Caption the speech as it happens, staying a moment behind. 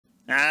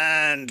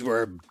And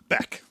we're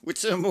back with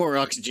some more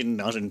oxygen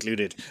not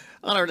included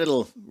on our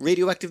little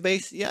radioactive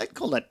base. Yeah,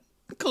 call it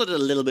a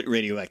little bit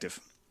radioactive.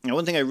 Now,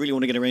 one thing I really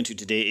want to get around to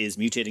today is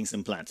mutating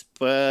some plants.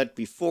 But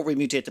before we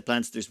mutate the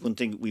plants, there's one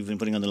thing we've been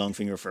putting on the long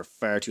finger for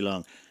far too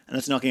long, and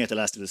that's knocking out the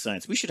last of the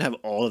science. We should have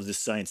all of this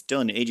science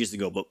done ages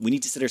ago, but we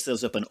need to set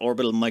ourselves up an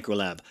orbital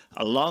microlab,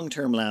 a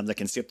long-term lab that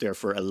can stay up there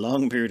for a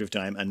long period of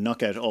time and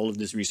knock out all of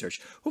this research,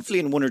 hopefully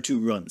in 1 or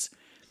 2 runs.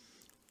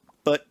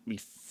 But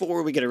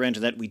before we get around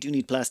to that, we do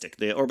need plastic.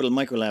 The orbital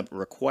microlab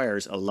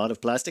requires a lot of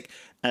plastic,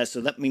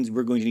 so that means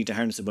we're going to need to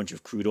harness a bunch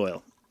of crude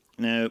oil.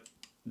 Now,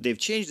 they've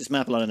changed this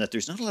map a lot in that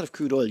there's not a lot of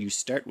crude oil you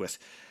start with.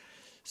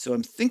 So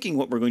I'm thinking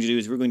what we're going to do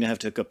is we're going to have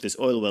to hook up this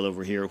oil well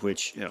over here,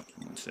 which, 1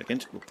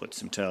 second, we'll put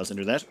some tiles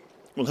under that.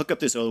 We'll hook up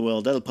this oil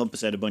well, that'll pump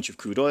us out a bunch of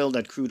crude oil.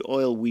 That crude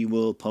oil we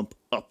will pump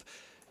up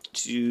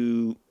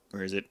to,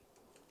 where is it?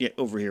 Yeah,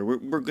 over here. We're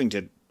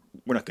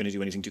not going to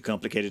do anything too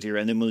complicated here,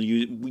 and then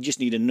we just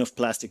need enough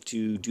plastic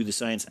to do the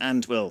science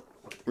and, well,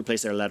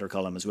 replace our ladder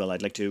column as well.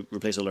 I'd like to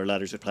replace all our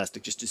ladders with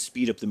plastic just to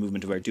speed up the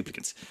movement of our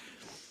duplicates.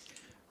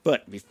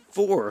 But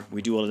before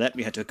we do all of that,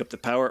 we had to hook up the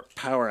power.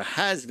 Power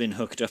has been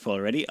hooked up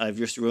already.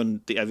 I've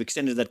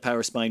extended that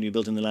power spine we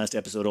built in the last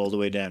episode all the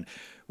way down.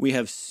 We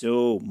have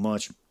so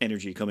much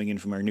energy coming in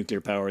from our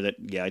nuclear power that,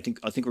 yeah, I think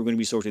we're going to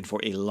be sorted for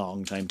a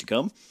long time to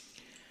come.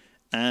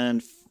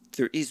 And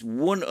there is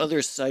one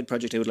other side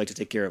project I would like to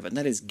take care of, and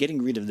that is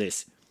getting rid of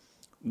this.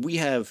 We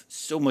have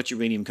so much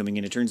uranium coming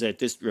in. It turns out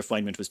this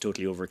refinement was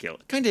totally overkill.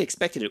 I kind of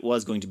expected it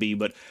was going to be,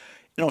 but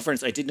in all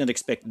fairness, I did not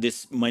expect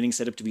this mining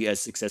setup to be as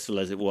successful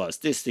as it was.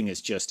 This thing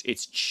is just,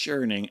 it's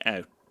churning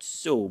out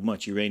so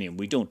much uranium.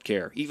 We don't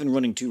care. Even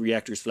running 2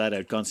 reactors flat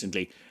out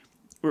constantly,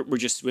 we're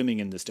just swimming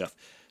in this stuff.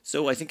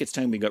 So I think it's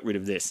time we got rid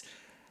of this.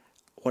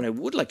 What I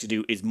would like to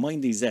do is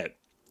mine these out.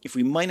 If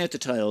we mine out the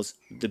tiles,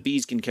 the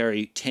bees can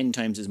carry 10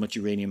 times as much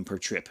uranium per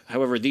trip.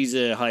 However, these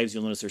hives,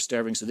 you'll notice, are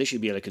starving, so they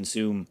should be able to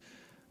consume,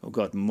 oh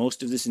god,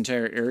 most of this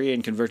entire area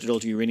and convert it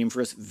all to uranium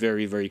for us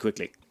very, very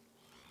quickly.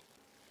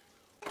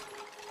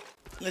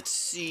 Let's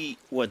see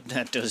what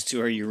that does to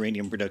our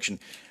uranium production.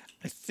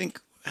 I think,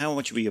 how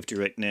much are we up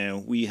to right now?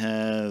 We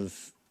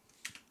have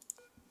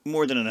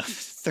more than enough.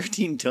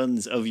 13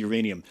 tons of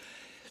uranium.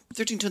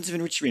 13 tons of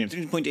enriched uranium,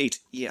 13.8.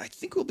 Yeah, I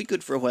think we'll be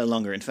good for a while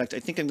longer. In fact, I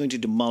think I'm going to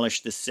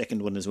demolish the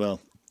second one as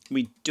well.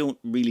 We don't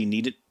really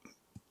need it.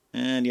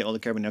 And yeah, all the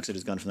carbon dioxide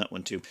is gone from that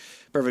one too.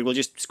 Perfect, we'll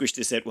just squish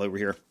this out while we're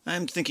here.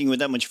 I'm thinking with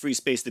that much free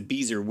space, the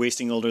bees are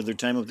wasting all of their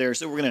time up there,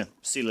 so we're going to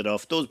seal it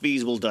off. Those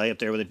bees will die up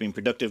there without being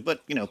productive,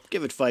 but, you know,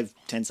 give it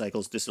 5-10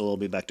 cycles, this will all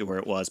be back to where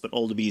it was. But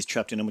all the bees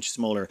trapped in a much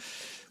smaller,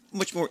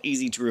 much more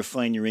easy to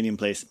refine uranium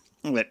place.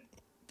 But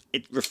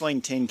it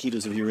refined 10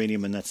 kilos of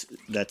uranium in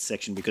that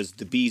section because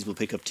the bees will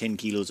pick up 10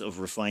 kilos of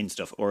refined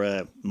stuff,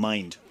 or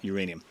mined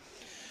uranium.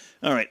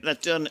 Alright,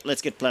 that's done.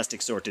 Let's get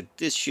plastic sorted.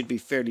 This should be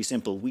fairly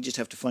simple. We just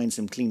have to find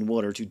some clean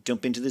water to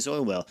dump into this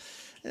oil well.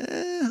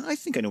 I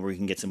think I know where we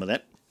can get some of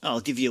that. I'll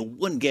give you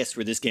one guess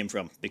where this came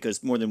from,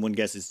 because more than one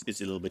guess is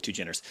a little bit too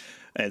generous.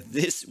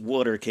 This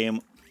water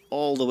came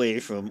all the way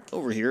from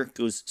over here,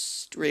 goes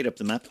straight up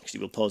the map.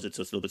 Actually, we'll pause it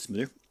so it's a little bit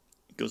smoother.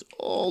 It goes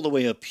all the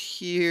way up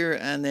here,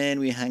 and then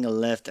we hang a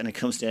left, and it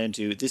comes down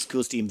to this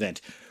cool steam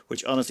vent,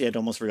 which honestly I'd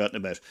almost forgotten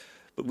about.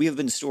 But we have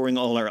been storing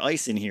all our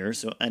ice in here,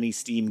 so any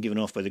steam given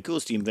off by the cool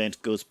steam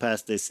vent goes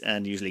past this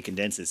and usually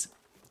condenses.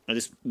 Now,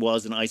 this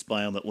was an ice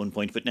biome at one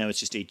point, but now it's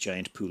just a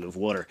giant pool of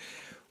water.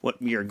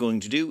 What we are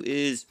going to do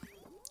is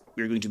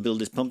we're going to build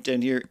this pump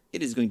down here.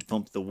 It is going to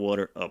pump the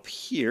water up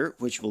here,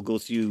 which will go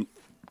through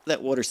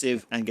that water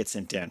sieve and get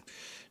sent down.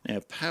 Now,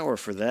 power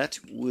for that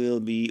will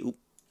be... Oh,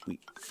 we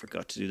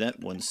forgot to do that.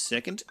 1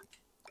 second.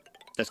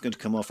 That's going to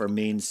come off our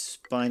main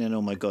spine, and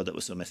oh my god, that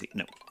was so messy.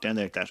 No, down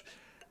there like that.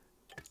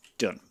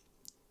 Done.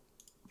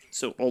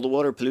 So all the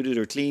water, polluted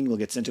or clean, will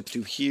get sent up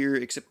through here,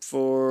 except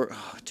for...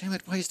 Oh, damn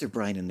it, why is there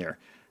brine in there?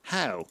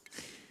 How?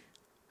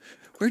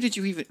 Where did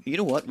you even... You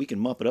know what, we can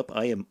mop it up.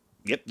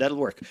 Yep, that'll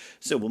work.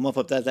 So we'll mop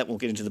up that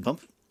won't get into the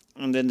pump.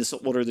 And then the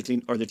salt water, the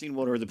clean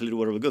water, or the polluted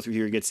water will go through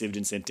here, get sieved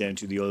and sent down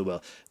to the oil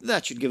well.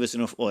 That should give us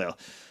enough oil.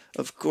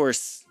 Of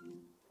course,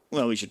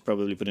 well, we should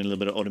probably put in a little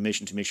bit of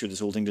automation to make sure this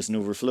whole thing doesn't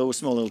overflow. A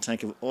small little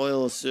tank of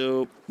oil,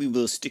 so we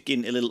will stick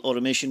in a little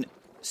automation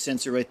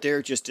sensor right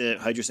there, just a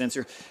hydro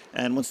sensor,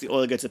 and once the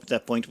oil gets up at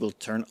that point, we'll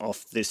turn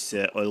off this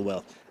oil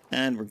well.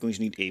 And we're going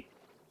to need a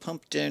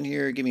pump down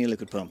here. Give me a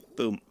liquid pump.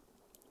 Boom.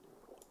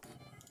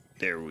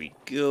 There we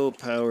go.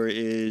 Power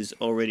is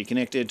already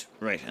connected.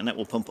 Right, and that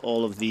will pump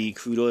all of the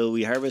crude oil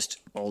we harvest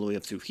all the way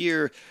up through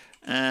here,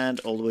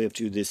 and all the way up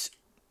to this...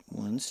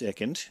 1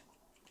 second.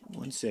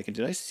 1 second.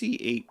 Did I see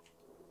a...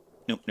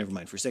 Nope, never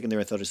mind. For a second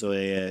there I thought I saw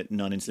a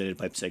non-insulated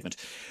pipe segment.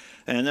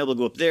 And that will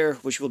go up there,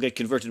 which will get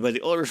converted by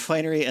the oil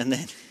refinery, and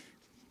then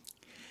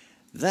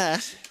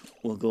that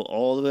will go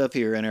all the way up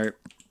here, and our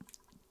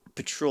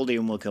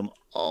petroleum will come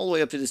all the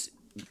way up to this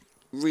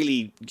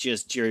really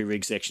just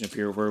jerry-rig section up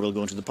here, where we'll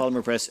go into the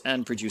polymer press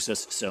and produce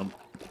us some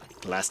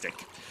plastic.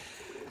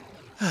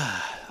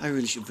 I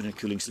really should put in a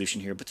cooling solution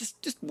here, but this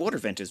just water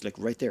vent is like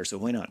right there, so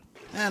why not?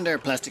 And our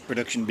plastic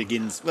production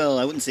begins, well,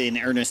 I wouldn't say in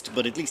earnest,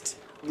 but at least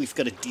we've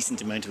got a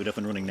decent amount of it up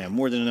and running now.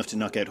 More than enough to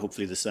knock out,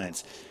 hopefully, the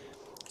science.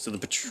 So the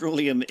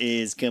petroleum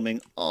is coming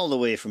all the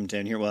way from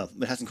down here. Well,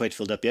 it hasn't quite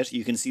filled up yet.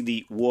 You can see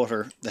the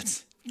water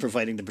that's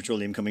providing the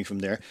petroleum coming from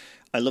there.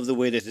 I love the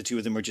way that the two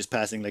of them are just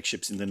passing like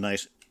ships in the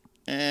night.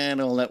 And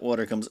all that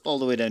water comes all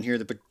the way down here.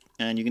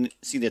 And you can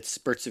see that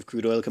spurts of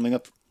crude oil coming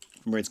up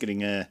from where it's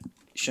getting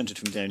shunted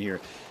from down here.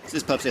 So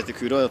this pops out the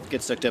crude oil,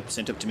 gets sucked up,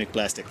 sent up to make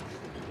plastic.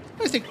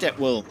 I think that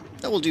will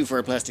do for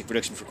our plastic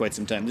production for quite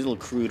some time. The little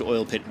crude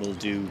oil pit will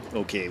do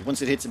okay.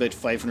 Once it hits about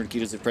 500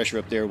 kilos of pressure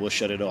up there, we'll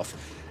shut it off.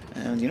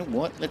 And you know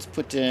what? Let's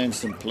put down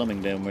some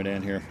plumbing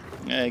down here.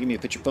 Give me a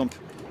pitcher pump.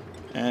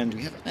 And do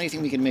we have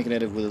anything we can make it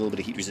out of with a little bit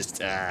of heat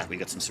resistance? Ah, we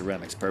got some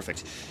ceramics.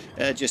 Perfect.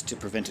 Just to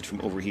prevent it from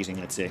overheating,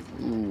 let's say.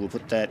 Ooh, we'll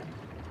put that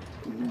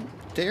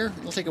there.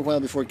 It'll take a while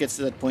before it gets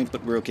to that point,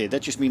 but we're okay.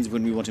 That just means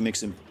when we want to make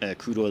some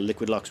crude oil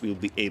liquid locks, we'll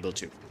be able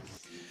to.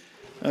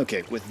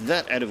 Okay, with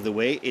that out of the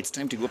way, it's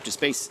time to go up to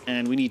space,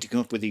 and we need to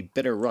come up with a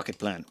better rocket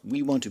plan.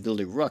 We want to build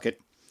a rocket,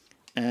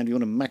 and we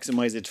want to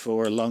maximize it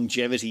for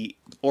longevity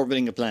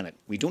orbiting a planet.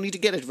 We don't need to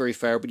get it very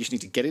far, but you just need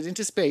to get it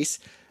into space,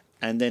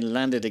 and then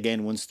land it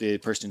again once the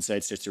person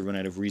inside starts to run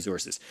out of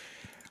resources.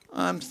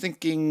 I'm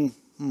thinking,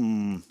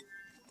 one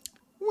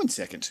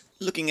second.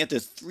 Looking at the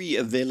 3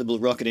 available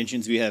rocket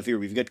engines we have here,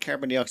 we've got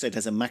carbon dioxide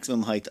has a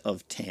maximum height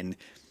of 10.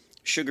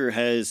 Sugar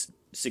has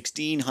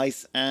 16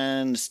 height,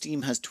 and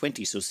steam has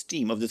 20. So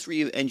steam, of the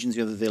 3 engines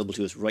we have available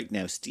to us right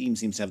now, steam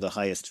seems to have the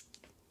highest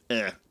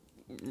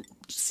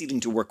ceiling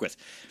to work with.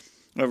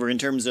 However, in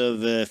terms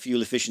of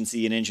fuel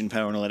efficiency and engine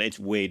power and all that, it's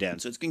way down.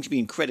 So it's going to be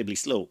incredibly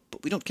slow,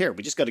 but we don't care.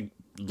 We just got to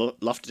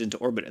loft it into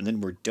orbit and then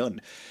we're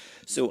done.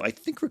 So I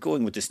think we're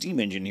going with the steam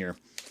engine here.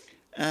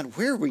 And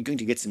where are we going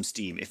to get some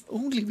steam? If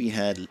only we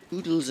had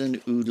oodles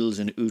and oodles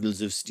and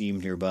oodles of steam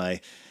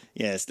nearby.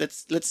 Yes,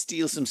 let's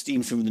steal some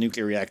steam from the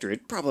nuclear reactor.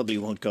 It probably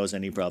won't cause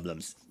any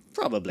problems.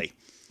 Probably.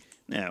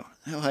 Now,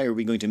 how high are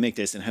we going to make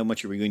this and how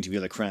much are we going to be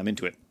able to cram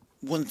into it?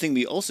 One thing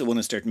we also want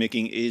to start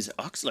making is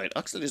oxalate.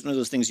 Oxalate is one of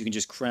those things you can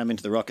just cram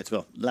into the rockets.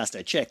 Well, last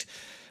I checked.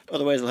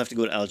 Otherwise, I'll have to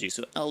go to algae.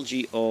 So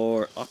algae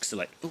or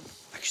oxalate. Oh,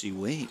 actually,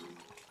 wait.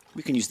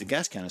 We can use the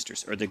gas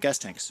canisters, or the gas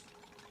tanks.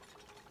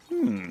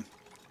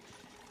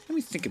 Let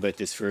me think about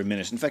this for a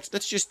minute. In fact,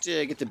 let's just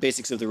get the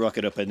basics of the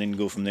rocket up and then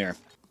go from there.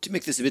 To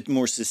make this a bit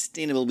more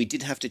sustainable, we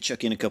did have to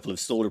chuck in a couple of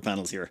solar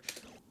panels here.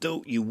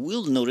 Though you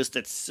will notice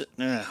that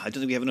I don't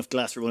think we have enough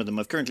glass for one of them.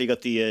 I've currently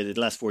got the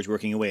glass forge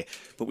working away,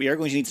 but we are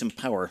going to need some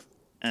power.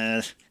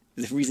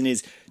 The reason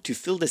is, to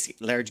fill this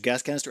large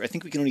gas canister, I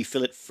think we can only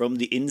fill it from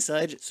the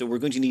inside, so we're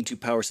going to need to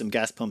power some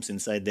gas pumps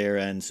inside there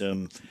and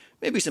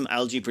maybe some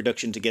algae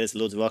production to get us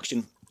loads of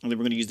oxygen. And then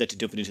we're going to use that to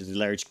dump it into the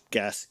large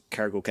gas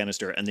cargo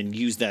canister and then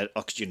use that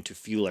oxygen to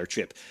fuel our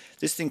trip.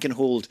 This thing can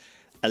hold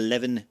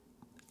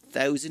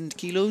 11,000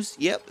 kilos.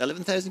 Yep,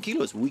 11,000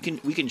 kilos. We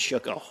can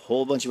chuck a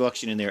whole bunch of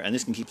oxygen in there, and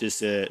this can keep this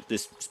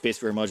this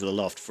Spacefarer module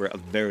aloft for a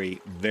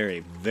very, very,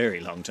 very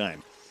long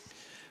time.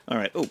 All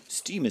right. Oh,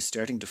 steam is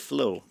starting to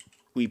flow.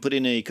 We put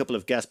in a couple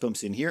of gas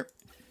pumps in here,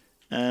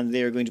 and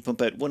they are going to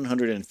pump out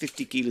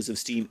 150 kilos of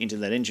steam into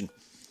that engine.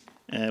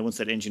 Once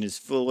that engine is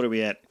full, what are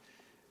we at?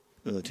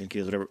 Oh, 10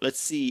 kilos, whatever. Let's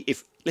see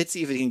if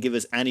it can give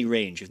us any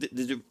range. If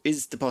there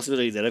is the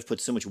possibility that I've put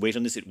so much weight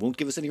on this, it won't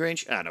give us any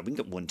range. Ah, no, we can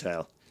get 1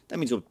 tile. That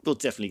means we'll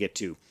definitely get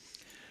 2.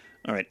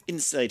 All right,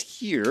 inside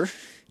here,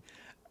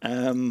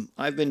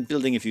 I've been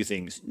building a few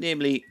things,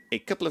 namely a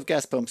couple of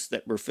gas pumps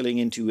that we're filling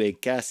into a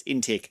gas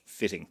intake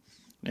fitting.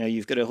 Now,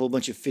 you've got a whole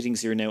bunch of fittings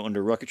here now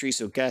under rocketry,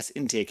 so gas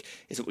intake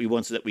is what we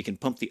want so that we can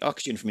pump the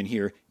oxygen from in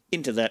here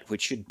into that,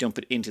 which should dump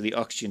it into the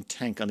oxygen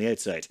tank on the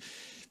outside,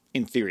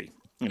 in theory.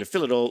 And to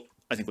fill it all,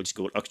 I think we'll just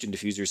go with oxygen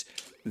diffusers.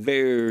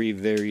 Very,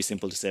 very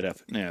simple to set up.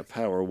 Now,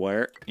 power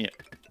wire. Yeah,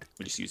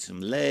 we'll just use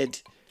some lead.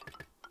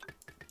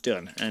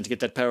 Done. And to get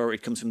that power,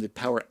 it comes from the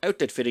power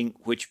outlet fitting,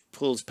 which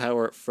pulls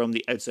power from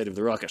the outside of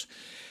the rocket.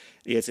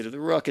 The outside of the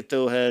rocket,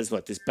 though, has,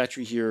 this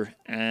battery here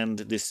and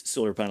this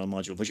solar panel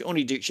module, which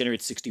only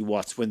generates 60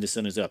 watts when the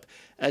sun is up.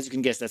 As you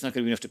can guess, that's not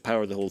going to be enough to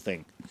power the whole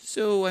thing.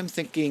 So I'm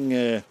thinking,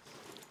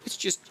 let's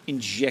just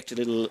inject a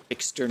little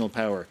external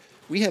power.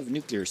 We have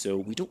nuclear, so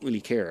we don't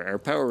really care. Our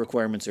power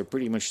requirements are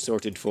pretty much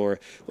sorted for,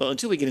 well,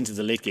 until we get into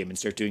the late game and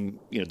start doing,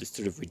 this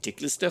sort of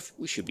ridiculous stuff,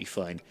 we should be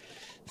fine.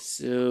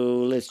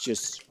 So let's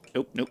just,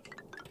 oh, nope.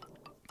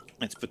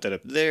 Let's put that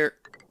up there.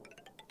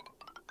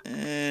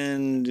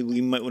 And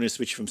we might want to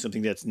switch from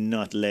something that's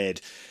not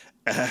lead.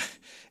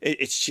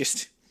 It's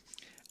just,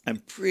 I'm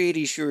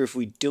pretty sure if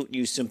we don't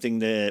use something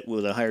that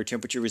with a higher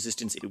temperature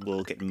resistance, it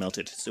will get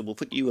melted. So we'll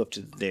put you up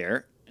to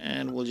there,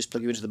 and we'll just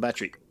plug you into the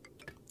battery.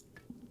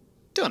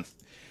 Done.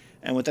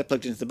 And with that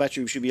plugged into the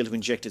battery, we should be able to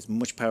inject as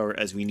much power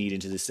as we need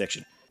into this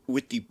section.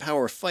 With the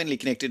power finally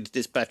connected,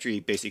 this battery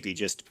basically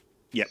just,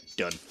 yep,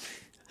 done.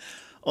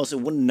 Also,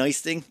 one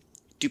nice thing,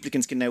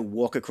 duplicants can now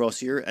walk across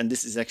here, and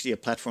this is actually a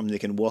platform they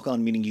can walk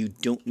on, meaning you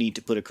don't need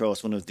to put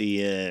across one of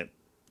the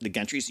the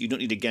gantries. You don't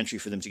need a gantry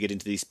for them to get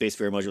into these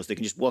Spacefarer modules. They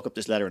can just walk up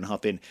this ladder and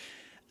hop in.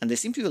 And they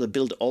seem to be able to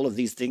build all of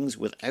these things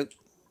without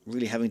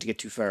really having to get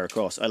too far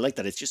across. I like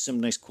that. It's just some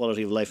nice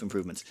quality of life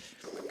improvements.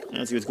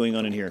 Let's see what's going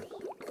on in here.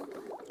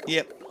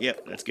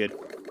 Yep, that's good.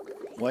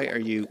 Why are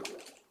you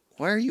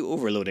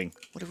overloading?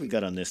 What have we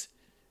got on this?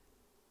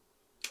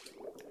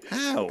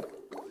 How?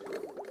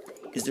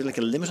 Is there like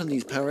a limit on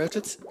these power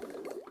outlets?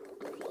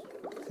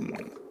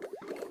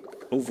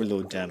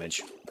 Overload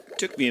damage.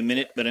 Took me a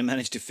minute, but I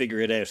managed to figure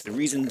it out. The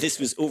reason this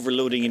was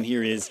overloading in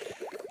here is,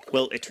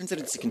 well, it turns out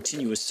it's a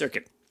continuous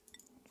circuit.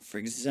 For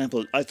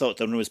example, I thought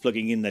that when I was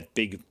plugging in that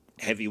big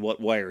heavy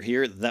watt wire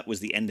here, that was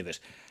the end of it.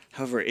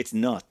 However, it's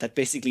not. That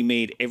basically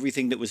made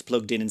everything that was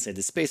plugged in inside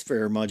the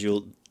Spacefarer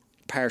module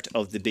part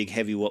of the big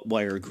heavy watt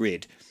wire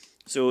grid.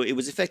 So it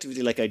was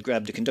effectively like I'd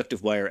grabbed a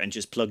conductive wire and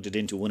just plugged it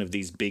into one of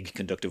these big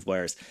conductive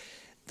wires.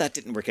 That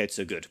didn't work out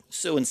so good.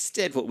 So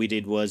instead what we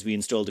did was we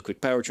installed a quick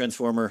power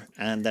transformer,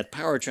 and that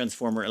power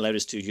transformer allowed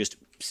us to just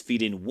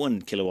feed in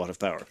 1 kilowatt of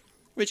power,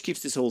 which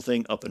keeps this whole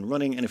thing up and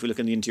running. And if we look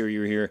in the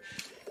interior here,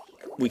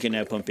 we can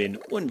now pump in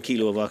 1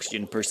 kilo of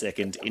oxygen per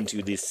second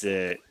into this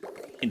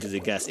into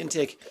the gas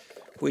intake,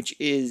 which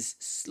is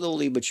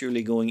slowly but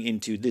surely going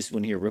into this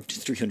one here. We're up to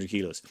 300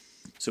 kilos.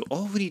 So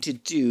all we need to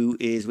do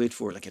is wait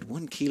for, like, at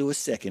 1 kilo a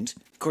second.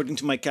 According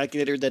to my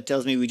calculator, that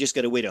tells me we just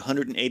got to wait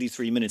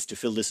 183 minutes to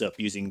fill this up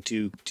using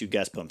two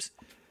gas pumps.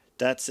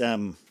 That's,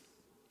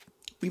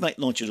 we might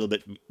launch it a little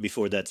bit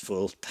before that's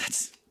full.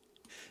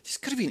 There's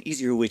got to be an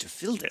easier way to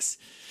fill this.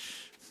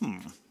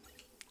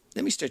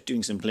 Let me start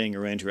doing some playing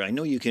around here. I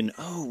know you can,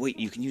 oh wait,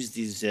 you can use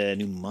these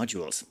new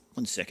modules.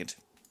 1 second.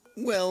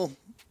 Well,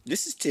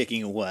 this is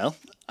taking a while.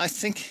 I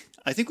think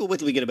we'll wait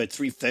till we get about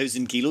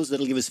 3,000 kilos.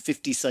 That'll give us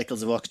 50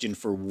 cycles of oxygen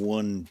for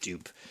 1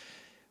 dupe.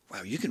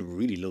 Wow, you can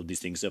really load these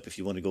things up if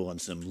you want to go on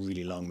some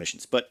really long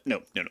missions. But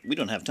no, we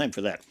don't have time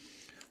for that.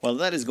 While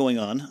that is going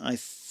on, I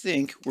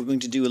think we're going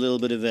to do a little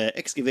bit of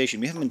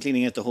excavation. We haven't been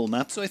cleaning out the whole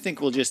map, so I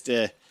think we'll just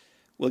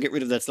we'll get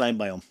rid of that slime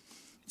biome.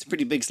 It's a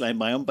pretty big slime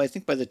biome, but I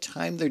think by the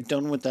time they're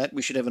done with that,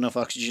 we should have enough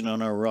oxygen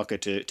on our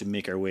rocket to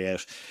make our way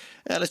out.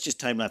 Let's just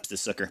time-lapse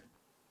this sucker.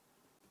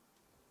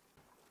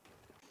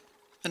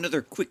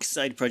 Another quick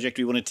side project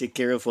we want to take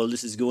care of while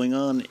this is going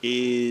on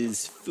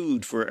is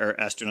food for our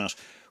astronaut.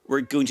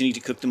 We're going to need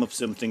to cook them up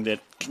something that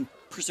can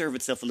preserve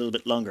itself a little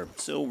bit longer.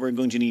 So we're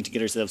going to need to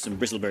get ourselves some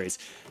bristleberries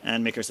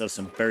and make ourselves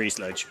some berry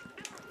sludge.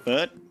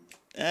 But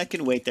that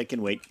can wait,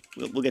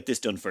 We'll get this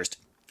done first.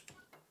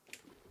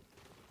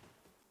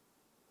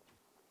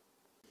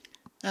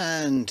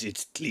 And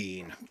it's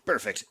clean.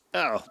 Perfect.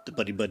 Oh, the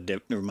buddy bud,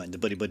 never mind, the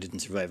buddy bud didn't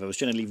survive. I was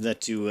trying to leave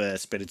that to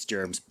spread its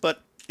germs,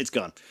 but it's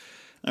gone.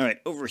 Alright,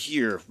 over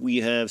here we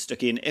have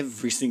stuck in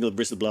every single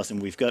bristle blossom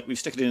we've got. We've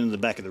stuck it in the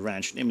back of the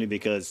ranch, namely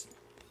because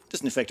it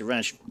doesn't affect a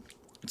ranch.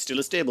 It's still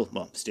a stable.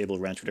 Well, stable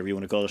ranch, whatever you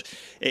want to call it.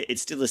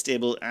 It's still a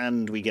stable,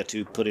 and we get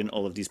to put in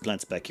all of these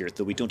plants back here,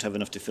 though we don't have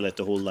enough to fill out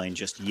the whole line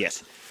just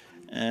yet.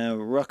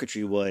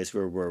 Rocketry-wise,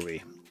 where were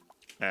we?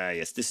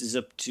 Yes, this is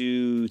up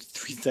to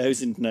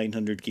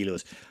 3,900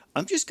 kilos.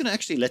 I'm just going to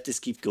actually let this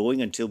keep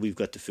going until we've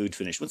got the food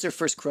finished. Once our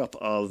first crop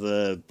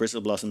of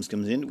bristle blossoms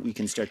comes in, we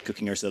can start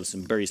cooking ourselves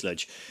some berry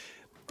sludge.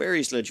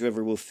 Berry sludge,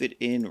 however, will fit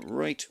in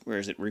right... Where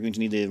is it? We're going to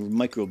need a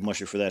microbe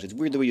musher for that. It's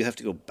weird the way you have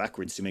to go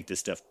backwards to make this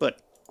stuff, but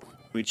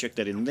we check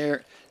that in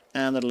there,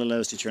 and that'll allow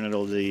us to turn out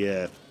all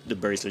the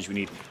berry sludge we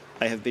need.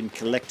 I have been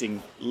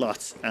collecting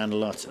lots and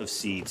lots of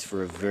seeds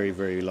for a very,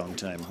 very long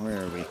time.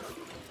 Where are we?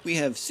 We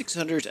have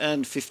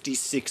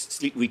 656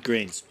 sleet wheat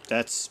grains.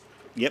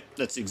 Yep,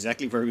 that's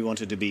exactly where we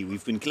wanted to be.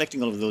 We've been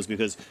collecting all of those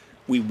because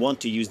we want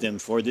to use them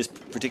for this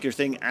particular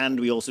thing, and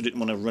we also didn't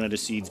want to run out of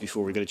seeds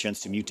before we got a chance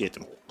to mutate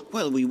them.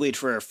 While we wait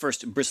for our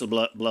first bristle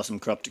blossom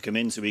crop to come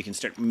in so we can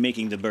start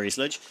making the berry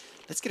sludge,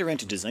 let's get around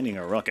to designing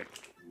our rocket.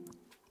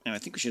 Now, I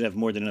think we should have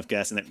more than enough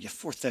gas in that. Yeah,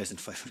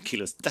 4,500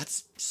 kilos.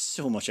 That's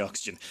so much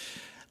oxygen.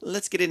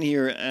 Let's get in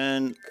here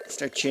and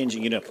start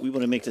changing it up. We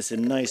want to make this a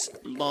nice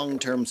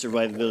long-term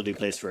survivability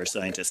place for our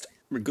scientist.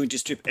 We're going to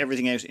strip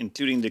everything out,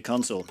 including the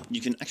console.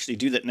 You can actually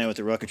do that now with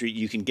the rocketry.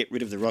 You can get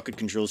rid of the rocket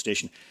control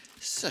station.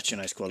 Such a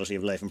nice quality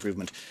of life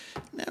improvement.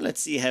 Now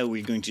let's see how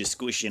we're going to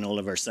squish in all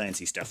of our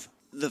sciencey stuff.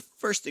 The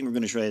first thing we're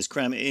going to try is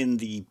cram in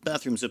the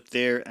bathrooms up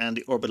there and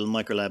the orbital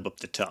microlab up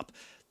the top.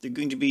 They're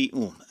going to be...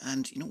 Oh,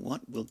 and you know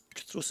what? We'll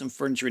throw some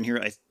furniture in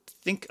here.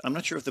 I'm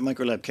not sure if the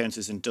microlab counts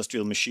as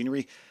industrial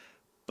machinery,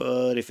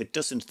 but if it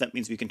doesn't, that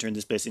means we can turn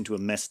this place into a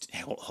mess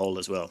hall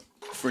as well.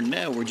 For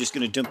now, we're just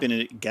going to dump in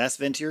a gas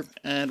vent here,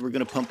 and we're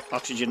going to pump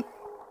oxygen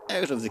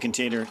out of the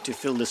container to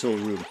fill this whole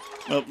room.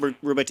 Well,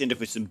 we're about to end up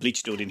with some bleach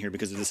stone in here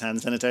because of this hand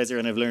sanitizer,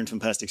 and I've learned from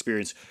past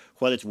experience,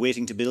 while it's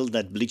waiting to build,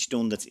 that bleach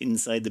stone that's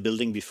inside the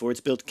building before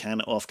it's built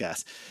can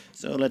off-gas.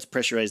 So let's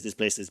pressurize this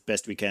place as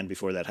best we can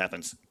before that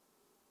happens.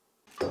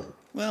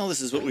 Well,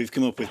 this is what we've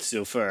come up with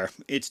so far.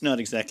 It's not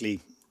exactly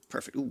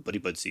perfect. Ooh, buddy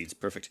bud seeds,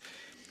 perfect.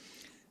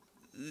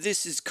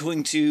 This is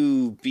going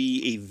to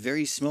be a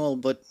very small,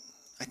 but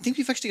I think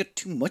we've actually got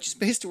too much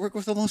space to work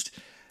with almost.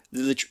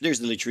 There's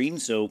the latrine,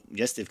 so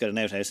yes, they've got an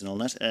outhouse and all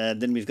that.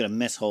 Then we've got a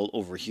mess hall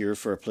over here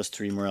for a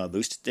 +3 morale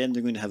boost. Then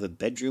they're going to have a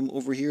bedroom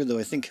over here, though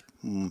I think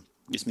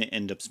this may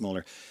end up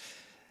smaller.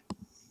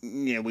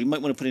 Yeah, we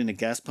might want to put in a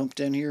gas pump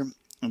down here,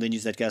 and then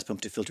use that gas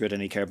pump to filter out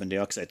any carbon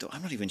dioxide, though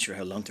I'm not even sure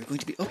how long they're going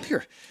to be up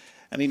here.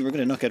 I mean, we're going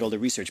to knock out all the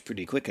research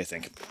pretty quick, I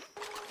think.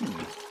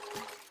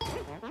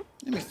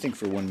 Let me think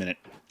for 1 minute.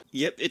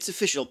 Yep, it's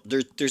official.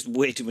 There's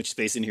way too much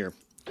space in here.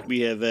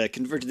 We have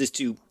converted this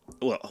to...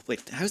 Well,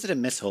 wait, how's it a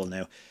mess hall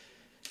now?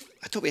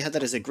 I thought we had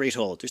that as a great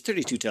hall. There's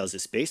 32 tiles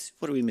of space.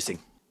 What are we missing?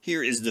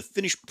 Here is the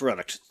finished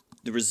product.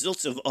 The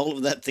results of all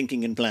of that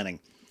thinking and planning.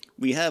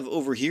 We have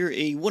over here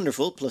a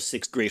wonderful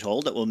 +6 great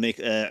hall that will make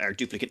our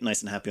duplicate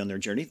nice and happy on their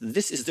journey.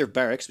 This is their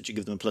barracks, which will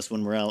give them a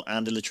 +1 morale,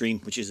 and a latrine,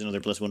 which is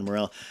another +1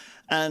 morale.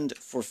 And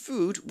for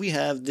food, we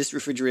have this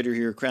refrigerator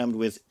here crammed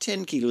with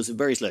 10 kilos of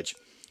berry sludge.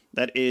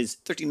 That is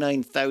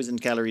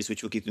 39,000 calories,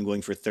 which will keep them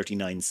going for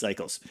 39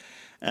 cycles.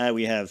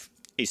 We have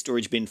a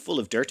storage bin full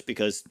of dirt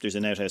because there's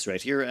an outhouse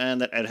right here,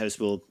 and that outhouse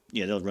will,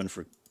 they'll run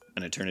for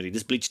an eternity.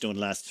 This bleach stone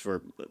lasts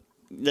for,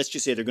 let's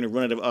just say they're going to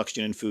run out of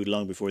oxygen and food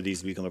long before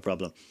these become a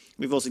problem.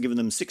 We've also given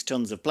them 6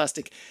 tons of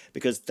plastic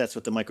because that's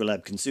what the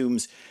microlab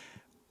consumes.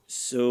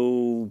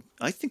 So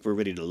I think we're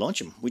ready to launch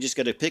them. We just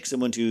got to pick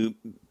someone to,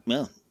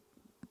 well,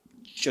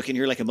 chuck in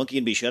here like a monkey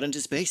and be shot into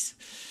space.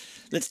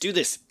 Let's do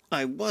this.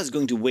 I was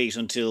going to wait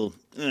until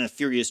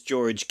Furious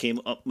George came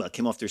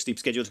off their sleep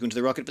schedule to go into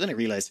the rocket, but then I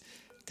realized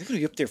they're going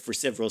to be up there for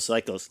several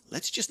cycles.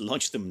 Let's just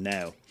launch them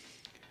now.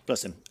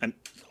 Plus, I'm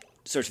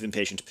sort of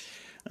impatient.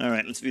 All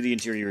right, let's view the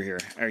interior here.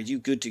 Are you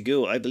good to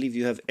go? I believe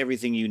you have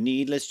everything you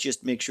need. Let's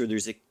just make sure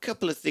there's a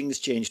couple of things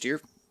changed here.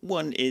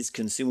 One is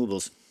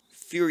consumables.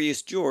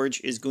 Furious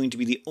George is going to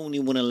be the only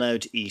one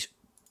allowed to eat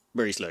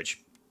berry sludge.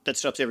 That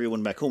stops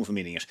everyone back home from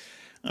eating it.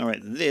 All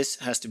right, this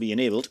has to be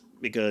enabled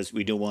because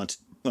we don't want...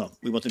 Well,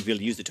 we want them to be able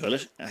to use the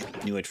toilet. I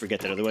knew I'd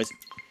forget that otherwise.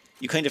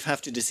 You kind of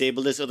have to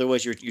disable this,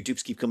 otherwise your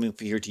dupes keep coming up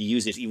here to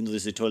use it, even though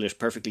there's a toilet,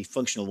 perfectly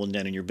functional one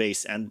down in your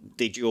base, and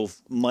they drove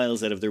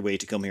miles out of their way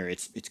to come here.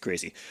 It's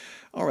crazy.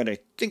 Alright, I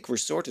think we're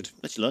sorted.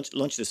 Let's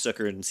launch this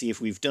sucker and see if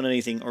we've done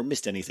anything or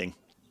missed anything.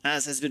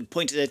 As has been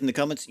pointed out in the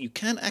comments, you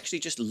can actually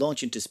just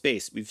launch into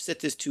space. We've set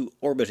this to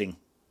orbiting,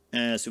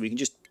 so we can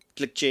just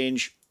click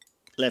change,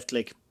 left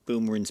click,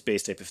 boom, we're in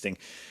space type of thing.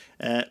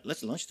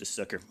 Let's launch this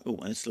sucker. Oh,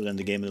 let's slow down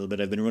the game a little bit.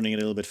 I've been running it a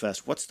little bit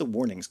fast. What's the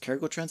warnings?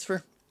 Cargo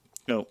transfer?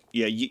 Oh,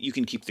 yeah, you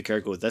can keep the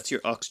cargo. That's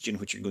your oxygen,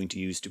 which you're going to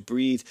use to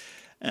breathe.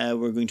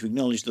 We're going to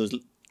acknowledge those,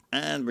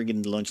 and we're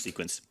getting the launch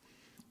sequence.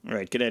 All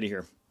right, get out of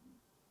here.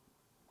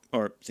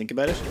 Or think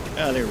about it.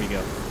 Ah, there we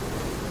go.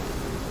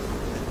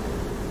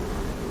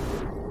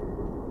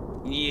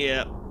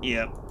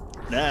 Yeah.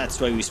 That's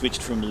why we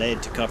switched from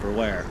lead to copper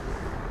wire.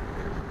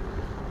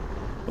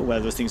 Oh, wow,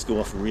 those things go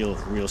off real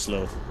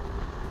slow.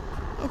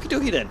 Okie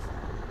dokie then.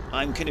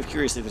 I'm kind of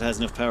curious if it has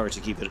enough power to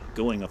keep it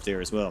going up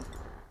there as well.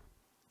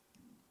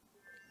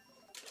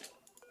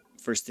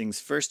 First things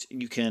first,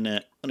 you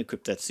can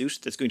unequip that suit.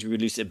 That's going to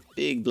release a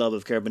big blob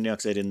of carbon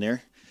dioxide in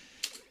there.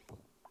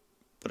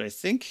 But I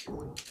think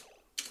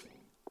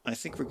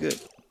we're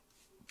good.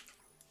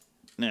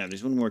 Now,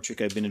 there's one more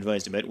trick I've been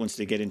advised about once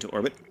they get into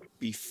orbit.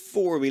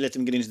 Before we let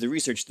them get into the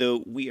research,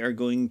 though, we are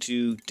going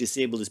to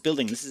disable this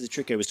building. This is a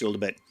trick I was told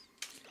about.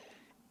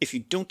 If you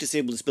don't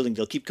disable this building,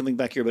 they'll keep coming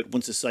back here about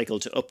once a cycle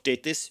to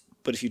update this.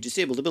 But if you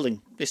disable the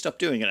building, they stop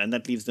doing it, and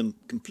that leaves them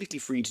completely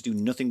free to do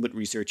nothing but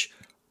research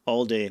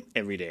all day,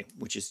 every day,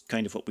 which is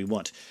kind of what we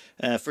want.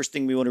 First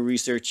thing we want to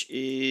research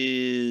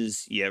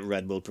is,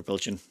 Radbolt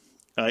propulsion.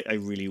 I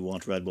really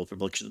want Radbolt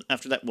propulsion.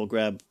 After that, we'll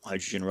grab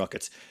hydrogen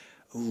rockets.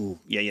 Ooh,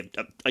 yeah.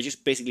 I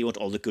just basically want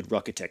all the good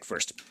rocket tech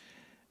first.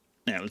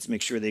 Now, let's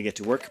make sure they get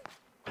to work.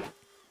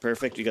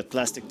 Perfect, we got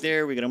plastic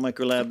there, we got a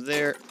microlab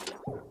there.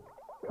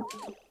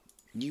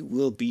 You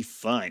will be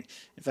fine.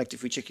 In fact,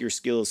 if we check your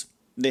skills,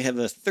 they have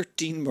a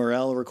 13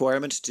 morale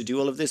requirement to do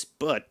all of this,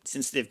 but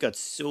since they've got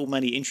so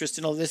many interests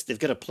in all this, they've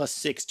got a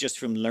 +6 just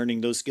from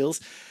learning those skills.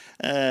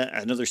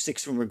 Another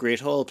 6 from a great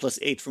haul,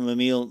 +8 from a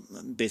meal.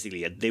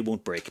 Basically, they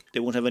won't break. They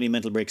won't have any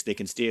mental breaks. They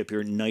can stay up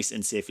here nice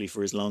and safely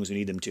for as long as we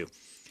need them to.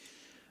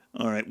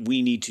 Alright,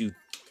 we need to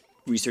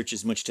research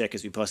as much tech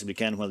as we possibly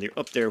can while they're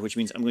up there, which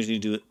means I'm going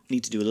to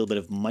need to do a little bit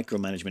of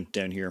micromanagement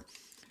down here.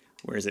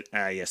 Where is it?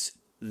 Ah, yes.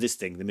 This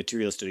thing, the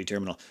material study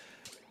terminal.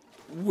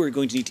 We're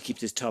going to need to keep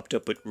this topped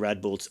up with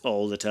Radbolts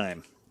all the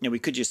time. Now, we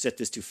could just set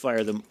this to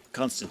fire them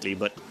constantly,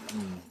 but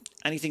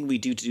anything we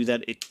do to do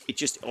that, it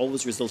just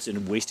always results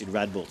in wasted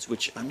Radbolts,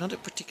 which I'm not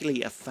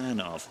particularly a fan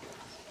of.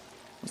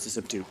 What's this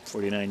up to?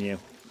 49, yeah.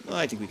 Well,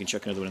 I think we can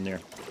chuck another one in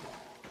there.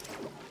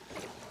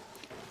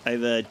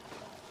 I've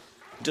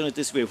done it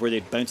this way where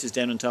it bounces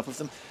down on top of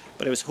them,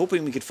 but I was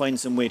hoping we could find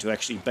some way to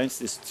actually bounce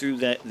this through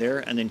that there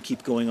and then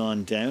keep going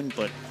on down,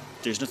 but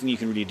there's nothing you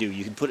can really do.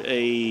 You can put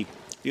the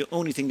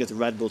only thing that the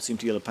Radbolts seem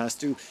to be able to pass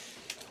through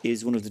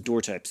is one of the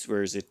door types,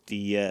 whereas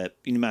the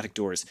pneumatic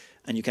doors,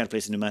 and you can't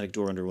place a pneumatic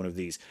door under one of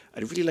these.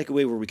 I'd really like a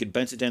way where we could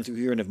bounce it down through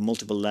here and have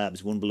multiple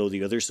labs, one below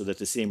the other, so that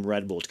the same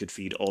Radbolt could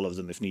feed all of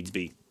them if needs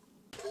be.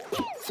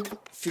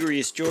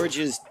 Furious George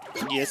is,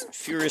 yes,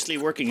 furiously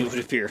working, it would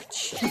appear.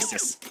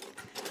 Jesus.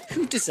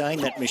 Who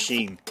designed that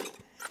machine?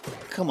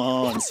 Come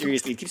on,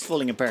 seriously, it keeps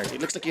falling apart.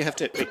 It looks like you have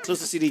to... Wait, close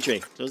the CD tray.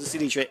 Close the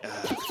CD tray.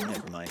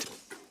 Never mind.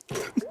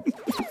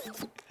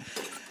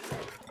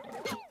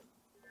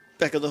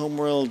 Back on the home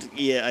world,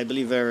 yeah, I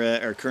believe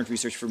our current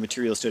research for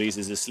material studies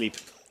is asleep.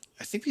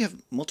 I think we have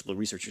multiple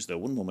researchers, though.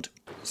 One moment.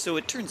 So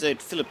it turns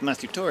out Philip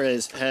Matthew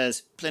Torres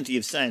has plenty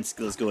of science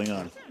skills going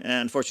on.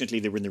 Unfortunately,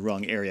 they were in the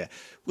wrong area.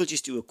 We'll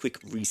just do a quick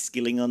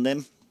reskilling on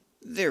them.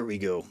 There we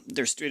go.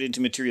 They're straight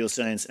into material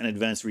science and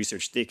advanced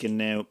research. They can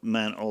now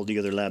man all the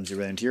other labs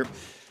around here.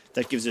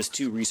 That gives us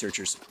 2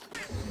 researchers.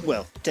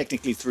 Well,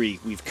 technically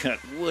 3. We've got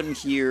one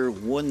here,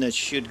 one that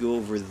should go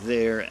over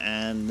there,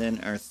 and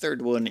then our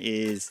third one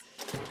is...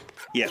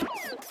 yeah.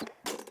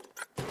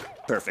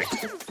 Perfect.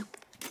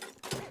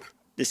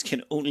 This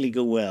can only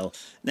go well.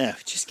 Now,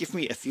 just give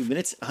me a few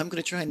minutes. I'm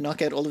going to try and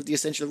knock out all of the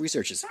essential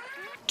researches.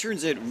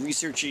 Turns out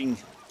researching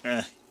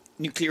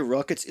nuclear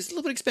rockets is a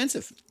little bit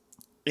expensive.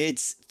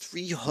 It's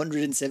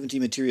 370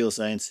 material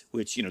science,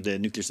 which, you know, the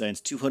nuclear science,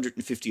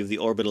 250 of the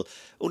orbital,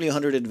 only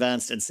 100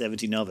 advanced and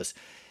 70 novice.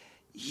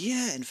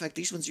 Yeah, in fact,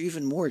 these ones are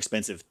even more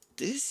expensive.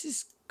 This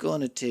is going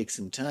to take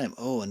some time.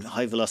 Oh, and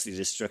high velocity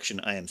destruction.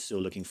 I am so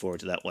looking forward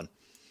to that one.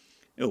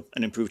 Oh,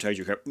 an improved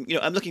hydrocarbon. You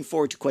know, I'm looking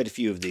forward to quite a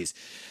few of these.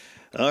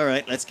 All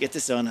right, let's get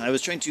this on. I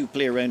was trying to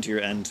play around here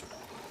and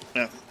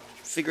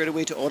figure out a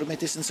way to automate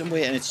this in some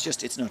way, and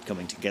it's not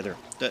coming together.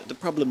 The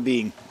problem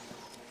being,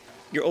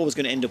 you're always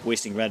going to end up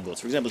wasting Radbolts.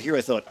 For example, here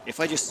I thought, if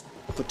I just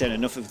put down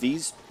enough of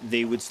these,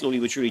 they would slowly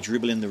but surely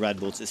dribble in the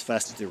Radbolts as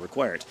fast as they're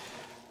required.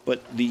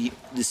 But the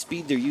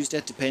speed they're used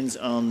at depends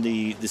on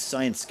the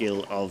science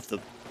skill of the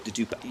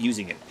dupe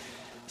using it.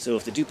 So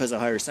if the dupe has a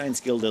higher science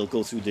skill, they'll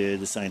go through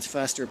the science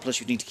faster,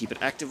 plus you need to keep it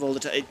active all the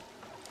time.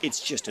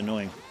 It's just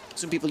annoying.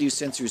 Some people use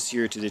sensors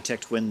here to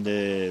detect when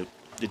the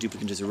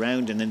duplicant is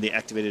around, and then they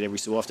activate it every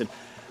so often.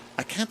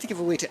 I can't think of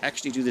a way to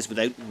actually do this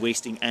without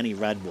wasting any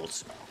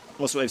Radbolts.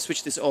 Also, I've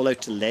switched this all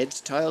out to lead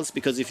tiles,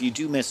 because if you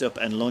do mess up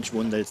and launch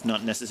one that's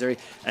not necessary,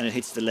 and it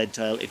hits the lead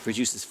tile, it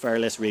produces far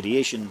less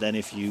radiation than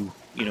if you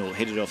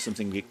hit it off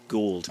something like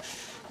gold.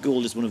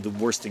 Gold is one of the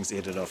worst things to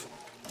hit it off.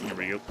 There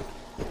we go.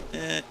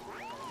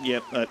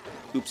 Yep,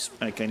 oops,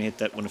 I kind of hit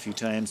that one a few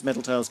times.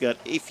 Metal tile's got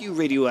a few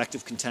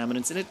radioactive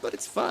contaminants in it, but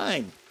it's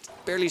fine. It's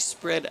barely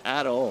spread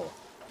at all.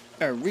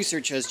 Our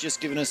research has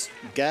just given us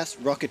gas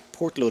rocket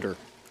port loader.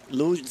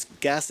 Loads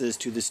gases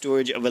to the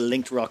storage of a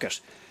linked rocket.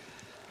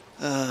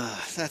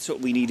 That's what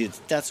we needed.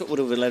 That's what would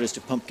have allowed us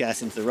to pump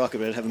gas into the rocket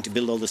without having to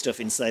build all the stuff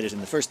inside it in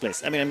the first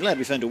place. I mean, I'm glad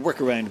we found a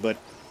workaround, but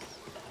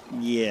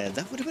yeah,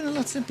 that would have been a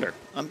lot simpler.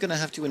 I'm going to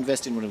have to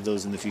invest in one of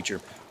those in the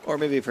future, or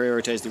maybe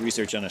prioritize the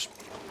research on it.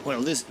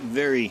 Well, this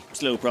very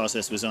slow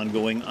process was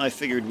ongoing. I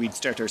figured we'd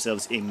start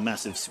ourselves a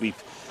massive sweep.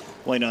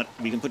 Why not?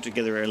 We can put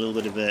together a little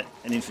bit of an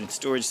infinite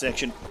storage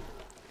section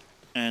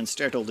and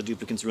start all the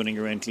duplicants running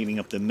around cleaning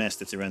up the mess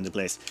that's around the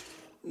place.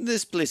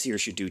 This place here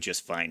should do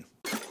just fine.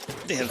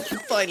 They have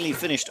finally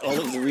finished all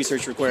of the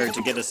research required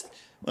to get us,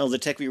 well, the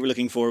tech we were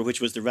looking for,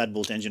 which was the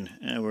Radbolt engine.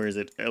 Where is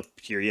it? Up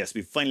here, yes.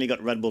 We've finally got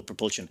Radbolt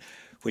propulsion,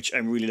 which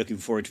I'm really looking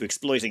forward to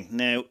exploiting.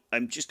 Now,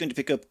 I'm just going to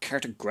pick up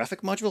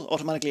cartographic module.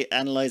 Automatically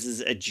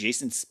analyzes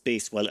adjacent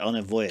space while on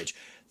a voyage.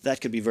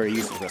 That could be very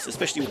useful for us,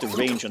 especially with the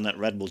range on that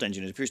Radbolt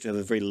engine. It appears to have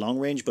a very long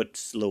range, but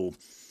slow.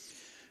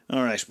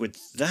 Alright,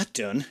 with that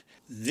done,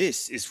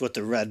 this is what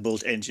the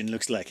Radbolt engine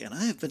looks like, and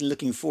I have been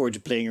looking forward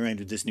to playing around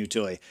with this new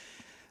toy.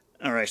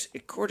 Alright,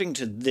 according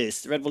to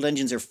this, the Radbolt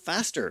engines are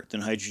faster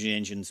than hydrogen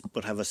engines,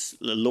 but have a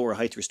lower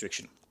height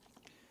restriction.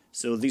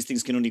 So these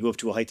things can only go up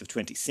to a height of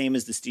 20, same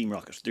as the steam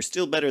rocket. They're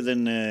still better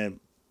than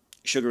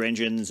sugar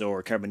engines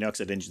or carbon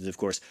dioxide engines, of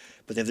course,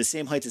 but they have the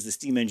same height as the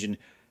steam engine,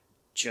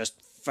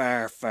 just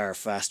far, far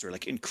faster,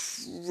 like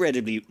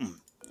incredibly...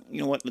 You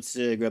know what, let's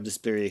grab this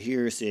area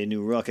here, say a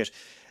new rocket.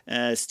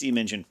 Steam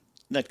engine.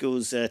 That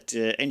goes at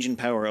engine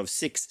power of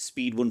 6,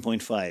 speed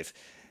 1.5.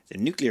 The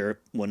nuclear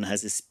one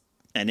has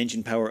an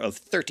engine power of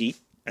 30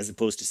 as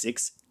opposed to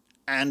 6,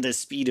 and a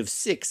speed of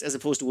 6 as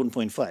opposed to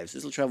 1.5. So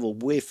this will travel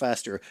way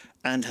faster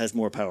and has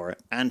more power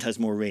and has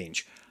more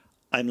range.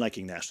 I'm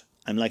liking that.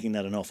 I'm liking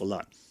that an awful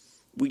lot.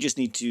 We just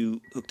need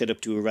to hook that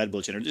up to a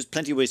Radbolt generator. There's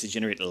plenty of ways to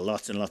generate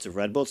lots and lots of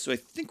Radbolts, so I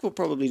think we'll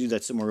probably do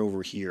that somewhere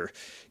over here.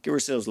 Give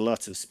ourselves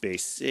lots of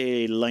space.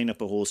 Say, line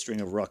up a whole string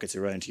of rockets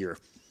around here.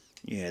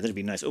 Yeah, that'd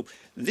be nice. Oh,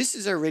 this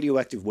is our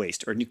radioactive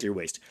waste, or nuclear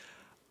waste.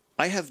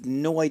 I have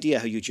no idea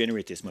how you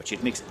generate this much.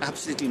 It makes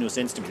absolutely no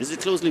sense to me. This is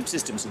a closed-loop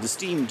system, so the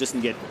steam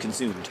doesn't get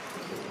consumed.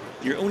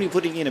 You're only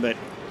putting in about...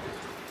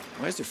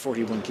 Why is there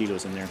 41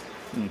 kilos in there?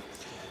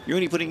 You're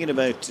only putting in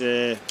about...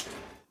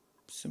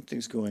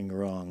 Something's going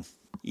wrong.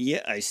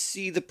 Yeah, I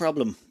see the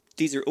problem.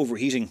 These are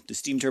overheating. The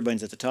steam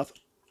turbines at the top.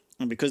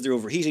 And because they're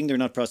overheating, they're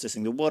not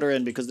processing the water,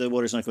 and because the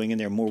water's not going in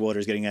there, more water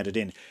is getting added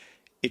in.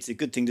 It's a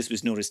good thing this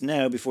was noticed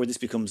now before this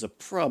becomes a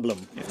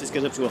problem. If this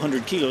gets up to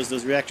 100 kilos,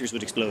 those reactors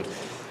would explode.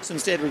 So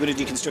instead, we're going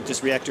to deconstruct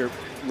this reactor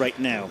right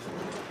now.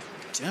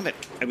 Damn it.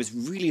 I was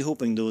really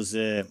hoping those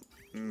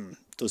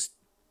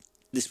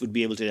this would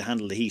be able to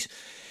handle the heat.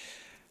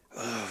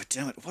 Oh,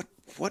 damn it.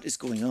 What is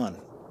going on?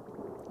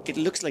 It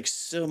looks like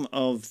some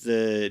of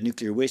the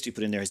nuclear waste we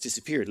put in there has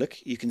disappeared.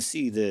 Look, you can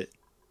see the...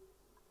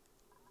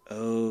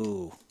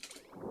 Oh.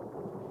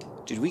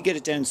 Did we get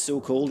it down so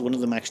cold? One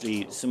of them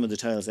actually, some of the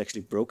tiles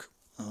actually broke.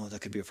 Oh,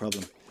 that could be a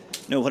problem.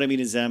 No, what I mean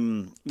is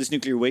this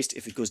nuclear waste,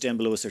 if it goes down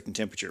below a certain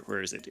temperature,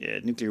 where is it?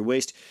 Nuclear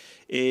waste,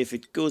 if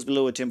it goes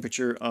below a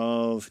temperature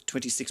of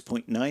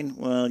 26.9,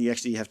 well, you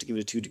actually have to give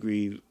it a 2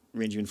 degree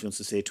range of influence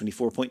to say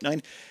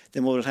 24.9,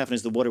 then what would happen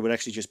is the water would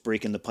actually just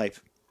break in the pipe.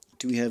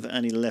 Do we have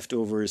any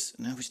leftovers?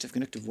 No, we just have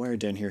conductive wire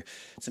down here.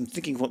 So I'm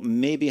thinking what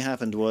maybe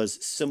happened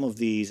was some of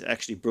these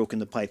actually broke in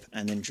the pipe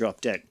and then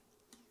dropped out.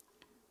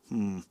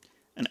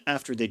 And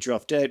after they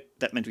dropped out,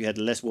 that meant we had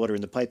less water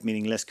in the pipe,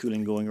 meaning less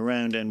cooling going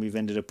around, and we've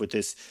ended up with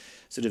this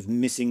sort of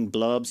missing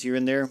blobs here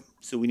and there,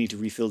 so we need to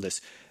refill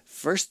this.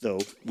 First, though,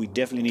 we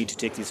definitely need to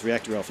take this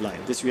reactor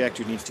offline. This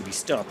reactor needs to be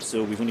stopped,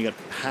 so we've only got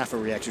half a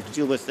reactor to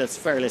deal with. That's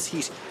far less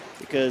heat,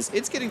 because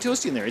it's getting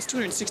toasty in there. It's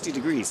 260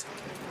 degrees.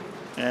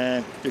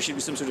 There should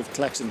be some sort of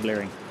klaxon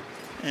blaring.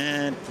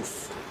 And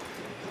poof.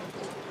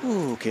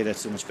 Ooh, okay,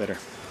 that's so much better.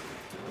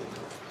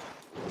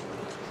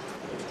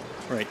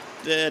 Right,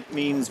 that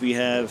means we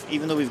have,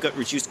 even though we've got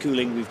reduced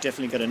cooling, we've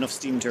definitely got enough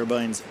steam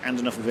turbines and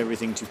enough of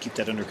everything to keep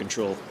that under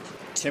control.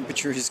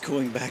 Temperature is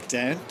going back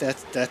down.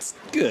 That's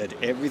good.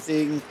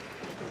 Everything's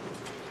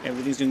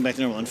going back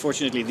to normal.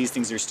 Unfortunately, these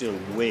things are still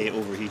way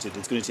overheated.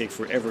 It's going to take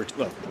forever.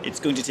 Well, it's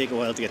going to take a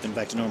while to get them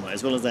back to normal.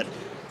 As well as that,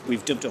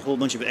 we've dumped a whole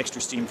bunch of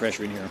extra steam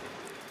pressure in here.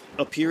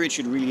 Up here, it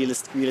should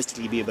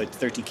realistically be about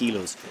 30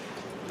 kilos.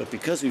 But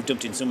because we've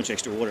dumped in so much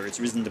extra water, it's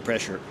risen the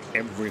pressure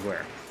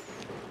everywhere.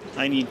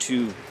 I need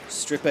to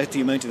strip out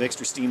the amount of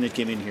extra steam that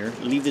came in here,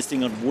 leave this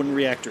thing on one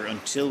reactor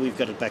until we've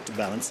got it back to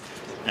balance.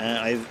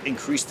 I've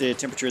increased the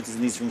temperature in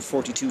these from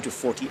 42 to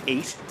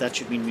 48. That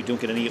should mean we don't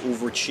get any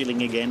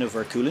over-chilling again of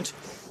our coolant.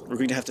 We're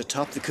going to have to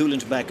top the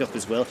coolant back up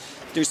as well.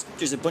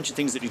 There's a bunch of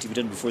things that need to be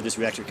done before this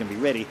reactor can be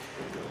ready.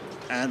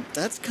 And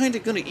that's kind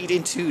of going to eat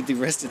into the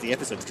rest of the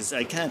episode, because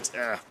I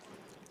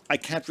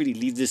can't really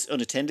leave this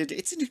unattended.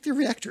 It's a nuclear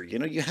reactor, you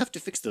know, you have to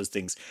fix those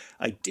things.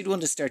 I did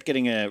want to start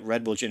getting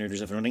Radbolt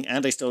generators up and running,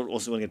 and I still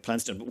also want to get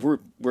plants done, but we're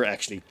going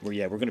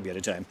to be out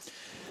of time.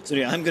 So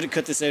yeah, I'm going to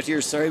cut this out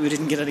here. Sorry we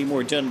didn't get any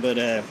more done, but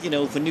you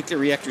know, when nuclear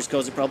reactors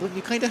cause a problem,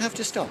 you kind of have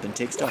to stop and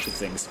take stock of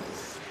things.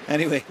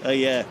 Anyway,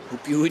 I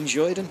hope you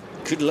enjoyed, and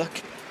good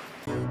luck.